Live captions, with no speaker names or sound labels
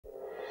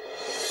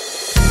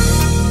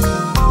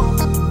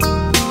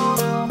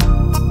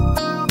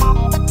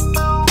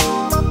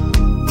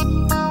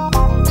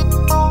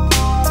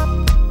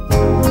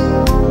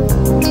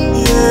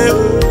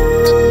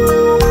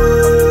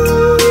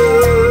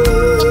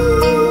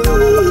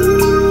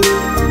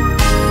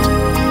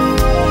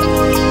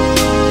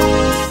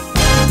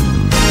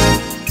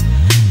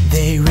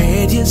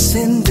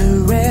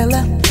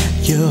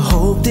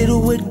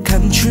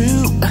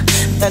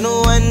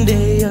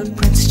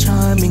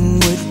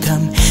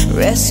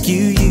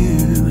rescue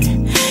you.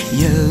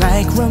 You're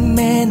like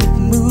romantic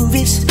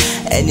movies,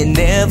 and you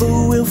never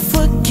will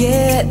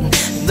forget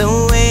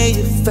the way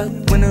you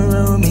felt when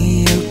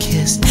Romeo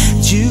kissed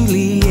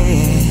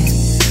Juliet.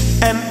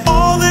 And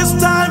all this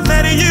time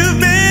that you've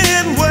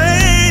been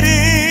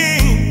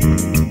waiting,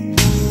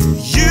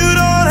 you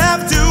don't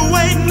have to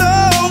wait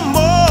no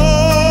more.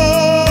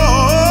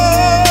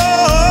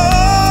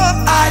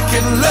 I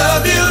can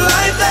love you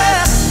like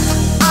that.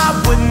 I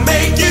would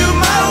make you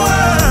my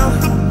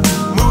world,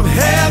 move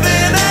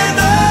heaven and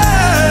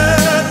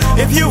earth.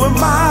 If you were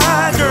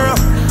my girl,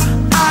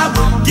 I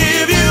would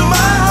give you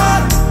my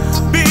heart,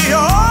 be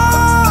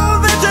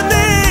all that you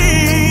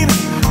need,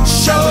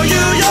 show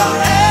you your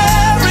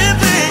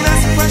everything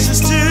that's precious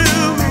to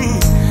me.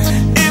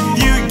 If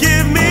you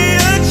give me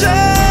a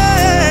chance,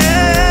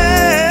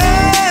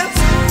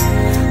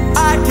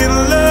 I can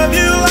love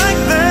you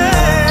like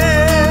that.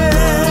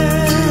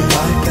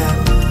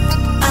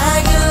 I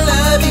can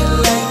love you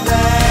like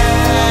that.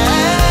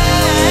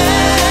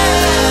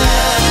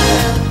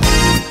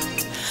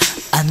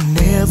 I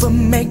never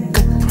make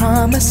a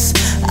promise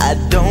I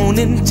don't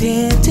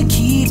intend to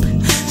keep.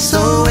 So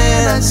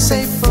when I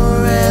say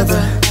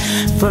forever,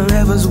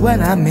 forever's what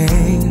I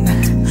mean.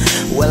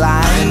 Well,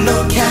 I ain't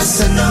no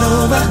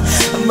Casanova,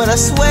 but I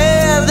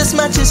swear this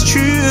much is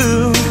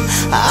true.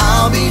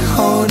 I'll be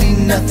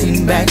holding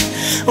nothing back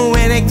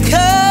when it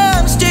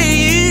comes to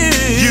you.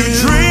 You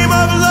dream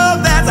of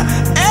love that's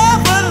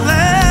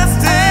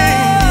everlasting.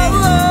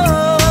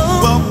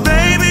 Well,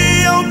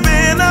 baby,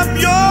 open up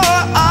your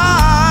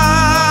eyes.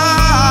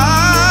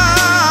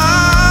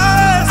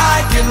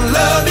 I can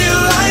love you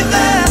like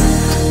that.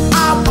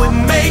 I would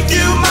make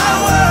you my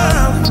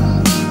world,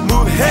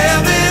 move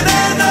heaven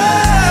and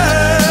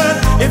earth.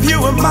 If you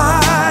were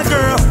my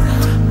girl,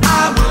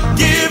 I would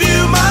give you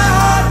my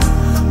heart,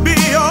 be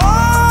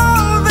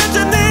all that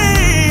you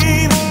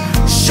need,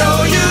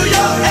 show you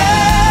your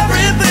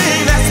everything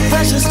that's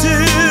precious to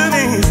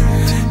me.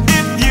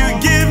 If you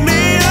give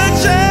me a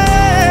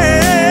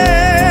chance,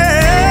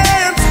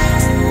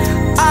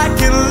 I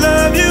can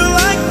love you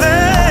like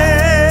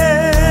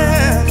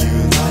that.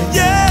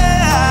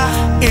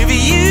 Yeah. If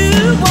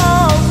you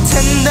want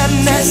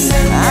tenderness,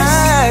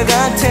 I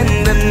got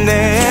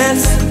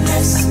tenderness,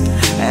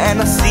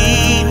 and I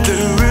see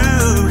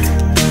through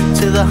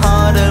to the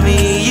heart of you.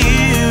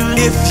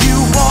 If you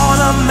want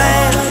a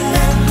man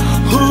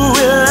who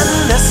will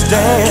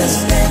understand,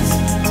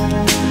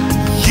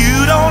 you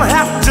don't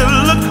have to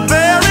look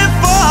very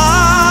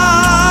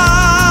far.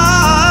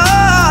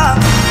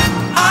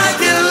 I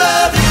can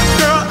love you,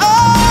 girl,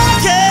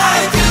 okay.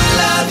 I can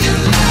love you,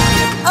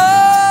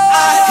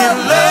 I can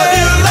love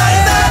you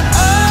like that.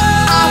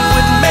 I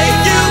would make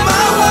you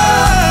my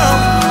world,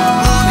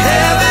 move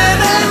heaven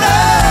and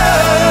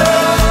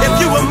earth. If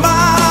you were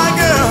my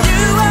girl,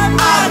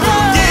 I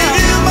would give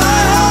you my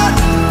heart,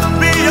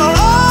 be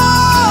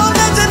all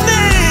that you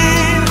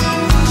need,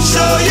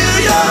 show you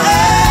your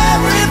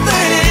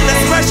everything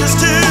that's precious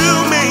to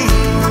me.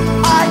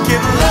 I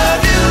can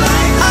love you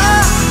like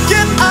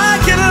I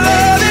can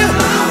love you,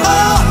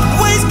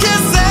 always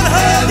kiss and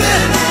hug you.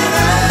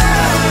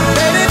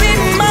 Baby, be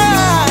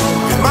mine.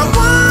 My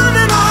one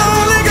and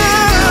only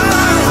girl,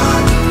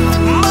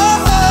 my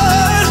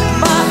heart,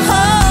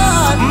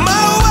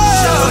 my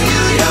world. Show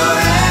you your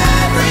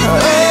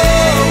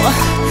everything. Oh,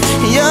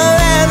 you're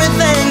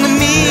everything to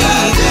me,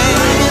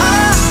 baby.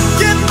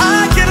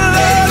 I can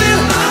love you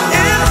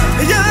if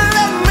you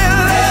let me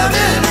love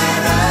you.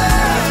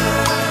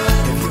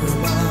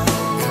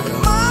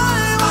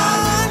 My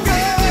one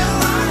girl,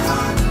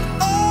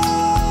 oh,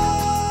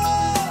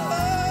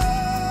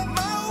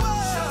 my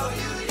world. Show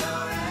you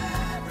your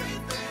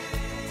everything.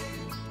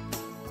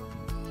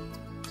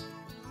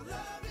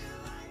 Love you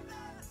like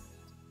that.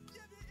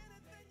 Give you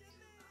anything you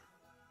need.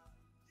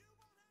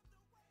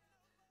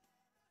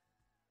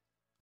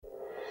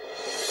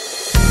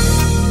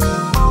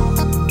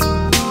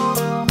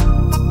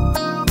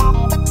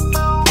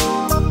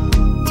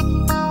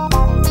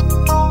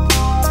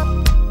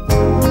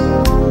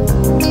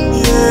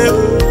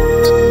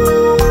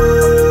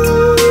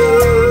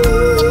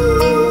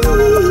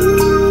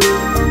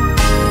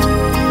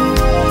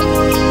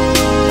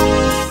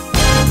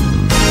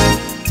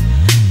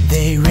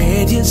 They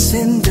read your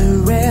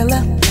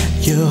Cinderella,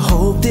 you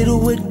hoped it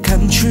would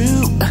come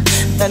true,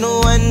 and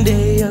one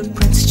day a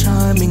Prince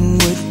Charming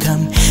would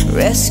come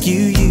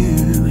rescue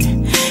you.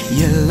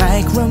 You're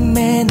like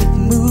romantic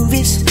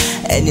movies,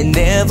 and you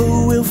never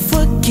will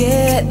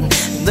forget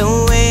the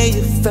way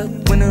you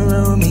felt when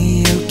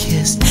Romeo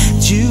kissed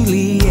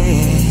Juliet.